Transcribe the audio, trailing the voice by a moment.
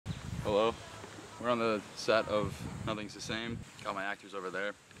Hello, we're on the set of Nothing's the Same. Got my actors over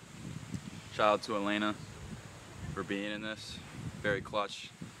there. Shout out to Elena for being in this, very clutch.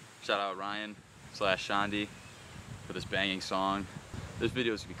 Shout out Ryan / Shandi for this banging song. This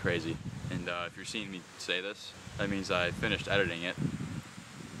video is gonna be crazy, and if you're seeing me say this, that means I finished editing it.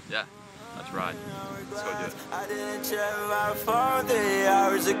 Yeah, let's ride. Let's go do it. I didn't check my phone 3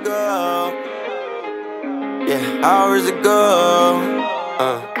 hours ago. Yeah, hours ago.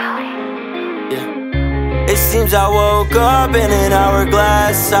 It seems I woke up in an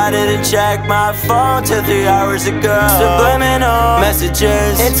hourglass. I didn't check my phone till 3 hours ago. Subliminal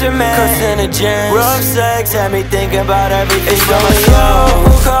messages, intermittent carcinogens, rough sex had me thinking about everything. It's only you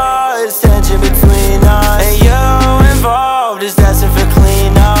who caused tension between us, and you involved is destined for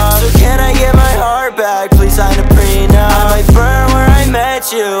cleanup. So can I get my heart back? Please sign a prenup. I might burn where I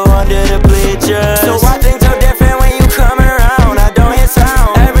met you, under the bleachers. So why things are different when you come around? I don't hear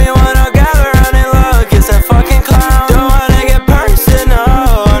sound. Everyone will gather around and look, it's a fucking clown. Don't wanna get personal,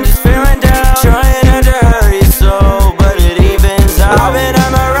 I'm just feeling down. Trying not to hurt your soul, but it evens out. I've been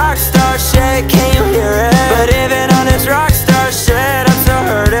on my rock star shit, can you hear it? But even on this rock star shit, I'm still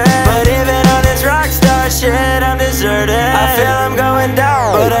hurting. But even on this rock star shit, I'm deserted. I feel I'm going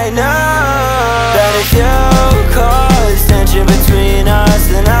down, but I know that if you cause tension between us,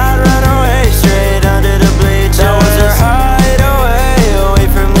 then I'd run away straight under the bleachers. That was our hideaway, away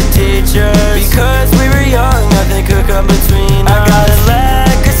from the teachers. Because we were young, nothing could come between us. I got a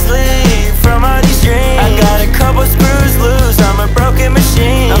lack of sleep from all these dreams. I got a couple screws loose, I'm a broken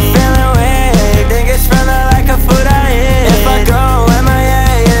machine. I'm feeling weak, think it's from the lack of food I eat. If I go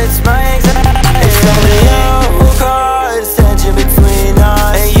MIA, it's my anxiety. It's only you who caused tension between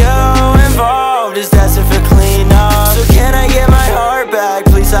us, and you involved is destined for cleanup. So can I get my heart back?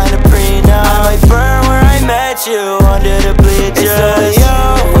 Please sign a prenup. I might burn where I met you, under the bleachers. It's only you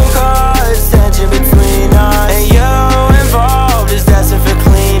who caused tension between us, and you involved is destined for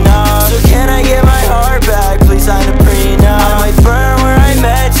cleanup. So can I get my heart back? Please sign a prenup. I might burn where I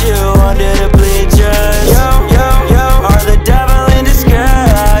met you, under the bleachers. Yo, are the devil in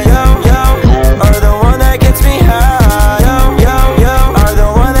disguise. Yo, are the one that gets me high. Yo, are the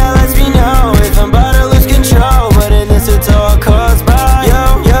one that lets me know if I'm about to lose control. But in this it's all caused by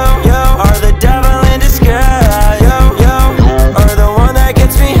yo, are the devil in disguise. Yo, are the one that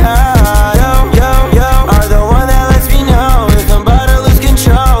gets me high. Yo, are the one that lets me know if I'm about to lose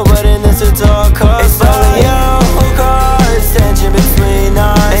control. But in this it's all caused by you who caused tension between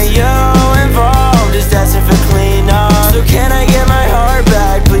us, and you involved is destined for cleanup. So can I get my heart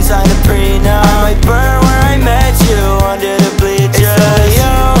back? Please sign a prenup. I might burn where I met you, under the bleachers. It's only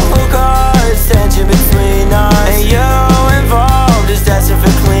you who caused tension between us, and you involved is destined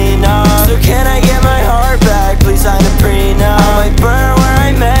for cleanup. So can I get my heart back? Please sign a prenup. I might burn where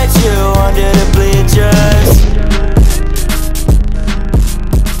I met you, under the bleachers.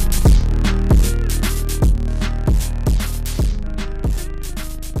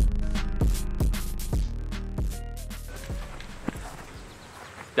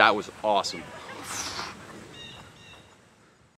 That was awesome.